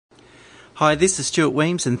Hi, this is Stuart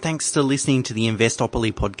Weems, and thanks for listening to the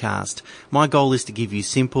Investopoly podcast. My goal is to give you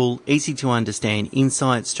simple, easy to understand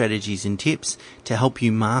insights, strategies and tips to help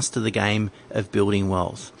you master the game of building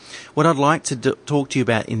wealth. What I'd like to talk to you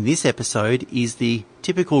about in this episode is the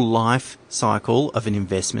typical life cycle of an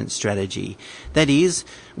investment strategy. That is,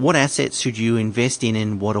 what assets should you invest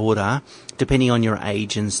in what order, depending on your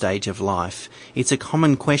age and stage of life. It's a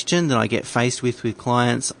common question that I get faced with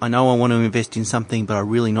clients. I know I want to invest in something, but I'm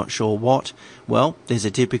really not sure what. Well, there's a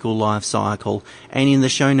typical life cycle, and in the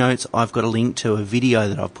show notes I've got a link to a video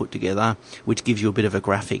that I've put together which gives you a bit of a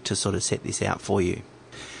graphic to sort of set this out for you.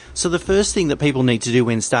 So the first thing that people need to do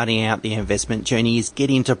when starting out the investment journey is get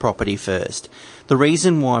into property first. The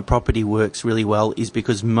reason why property works really well is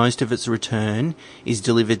because most of its return is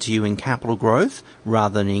delivered to you in capital growth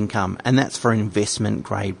rather than income, and that's for investment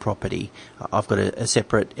grade property. I've got a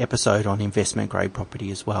separate episode on investment grade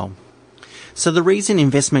property as well. So the reason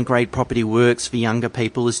investment grade property works for younger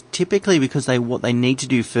people is typically because what they need to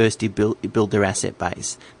do first is build their asset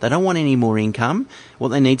base. They don't want any more income. What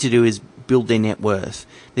they need to do is build their net worth.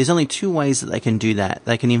 There's only two ways that they can do that.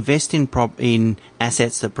 They can invest in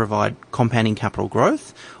assets that provide compounding capital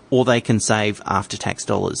growth, or they can save after-tax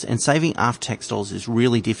dollars. And saving after-tax dollars is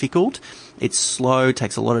really difficult. It's slow,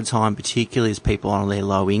 takes a lot of time, particularly as people are on their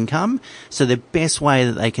low income. So the best way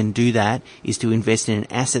that they can do that is to invest in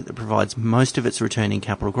an asset that provides most of its return in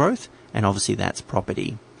capital growth, and obviously that's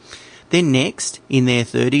property. Then next, in their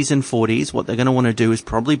 30s and 40s, what they're going to want to do is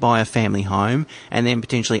probably buy a family home and then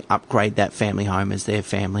potentially upgrade that family home as their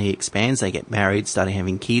family expands. They get married, starting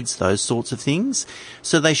having kids, those sorts of things.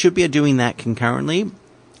 So they should be doing that concurrently,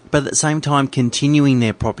 but at the same time continuing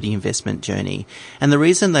their property investment journey. And the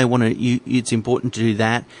reason they want to, it's important to do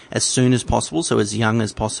that as soon as possible, so as young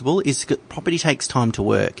as possible, is property takes time to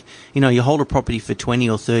work. You know, you hold a property for 20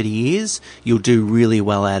 or 30 years, you'll do really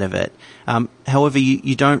well out of it. However,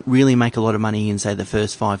 you don't really make a lot of money in, say, the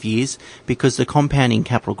first 5 years because the compounding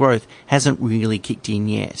capital growth hasn't really kicked in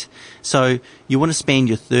yet. So you want to spend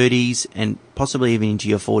your 30s and possibly even into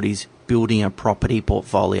your 40s building a property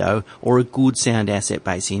portfolio or a good sound asset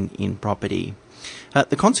base in property.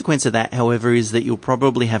 The consequence of that, however, is that you'll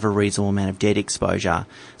probably have a reasonable amount of debt exposure.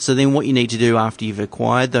 So then what you need to do after you've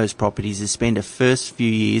acquired those properties is spend the first few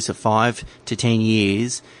years, of 5 to 10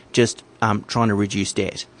 years, just trying to reduce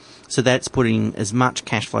debt. So that's putting as much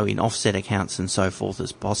cash flow in offset accounts and so forth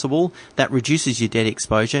as possible. That reduces your debt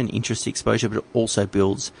exposure and interest exposure, but it also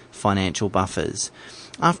builds financial buffers.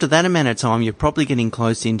 After that amount of time, you're probably getting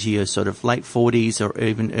close into your sort of late 40s or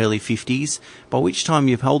even early 50s, by which time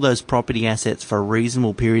you've held those property assets for a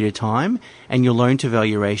reasonable period of time and your loan to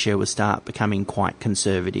value ratio will start becoming quite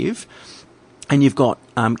conservative. And you've got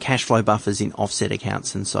cash flow buffers in offset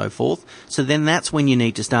accounts and so forth. So then that's when you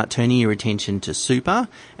need to start turning your attention to super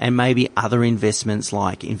and maybe other investments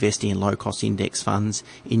like investing in low-cost index funds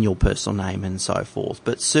in your personal name and so forth.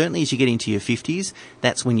 But certainly as you get into your 50s,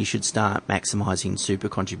 that's when you should start maximising super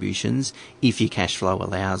contributions if your cash flow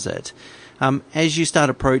allows it. As you start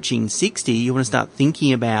approaching 60, you want to start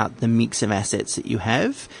thinking about the mix of assets that you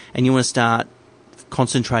have, and you want to start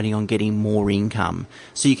concentrating on getting more income.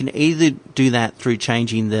 So you can either do that through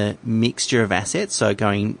changing the mixture of assets, so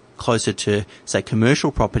going closer to, say, commercial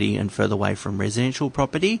property and further away from residential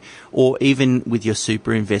property, or even with your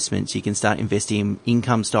super investments, you can start investing in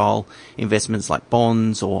income style investments like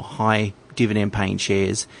bonds or high dividend paying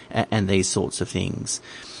shares and these sorts of things.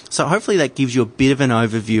 So hopefully that gives you a bit of an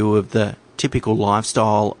overview of the typical life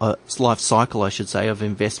cycle, of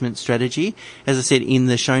investment strategy. As I said, in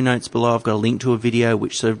the show notes below, I've got a link to a video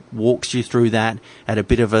which sort of walks you through that at a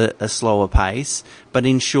bit of a slower pace. But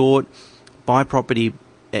in short, buy property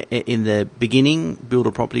in the beginning, build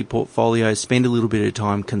a property portfolio, spend a little bit of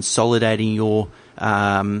time consolidating your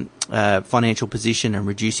financial position and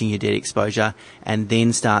reducing your debt exposure, and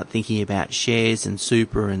then start thinking about shares and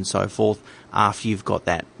super and so forth after you've got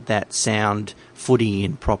that sound footing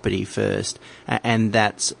in property first. And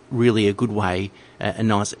that's really a good way, a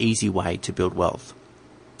nice easy way to build wealth.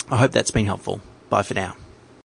 I hope that's been helpful. Bye for now.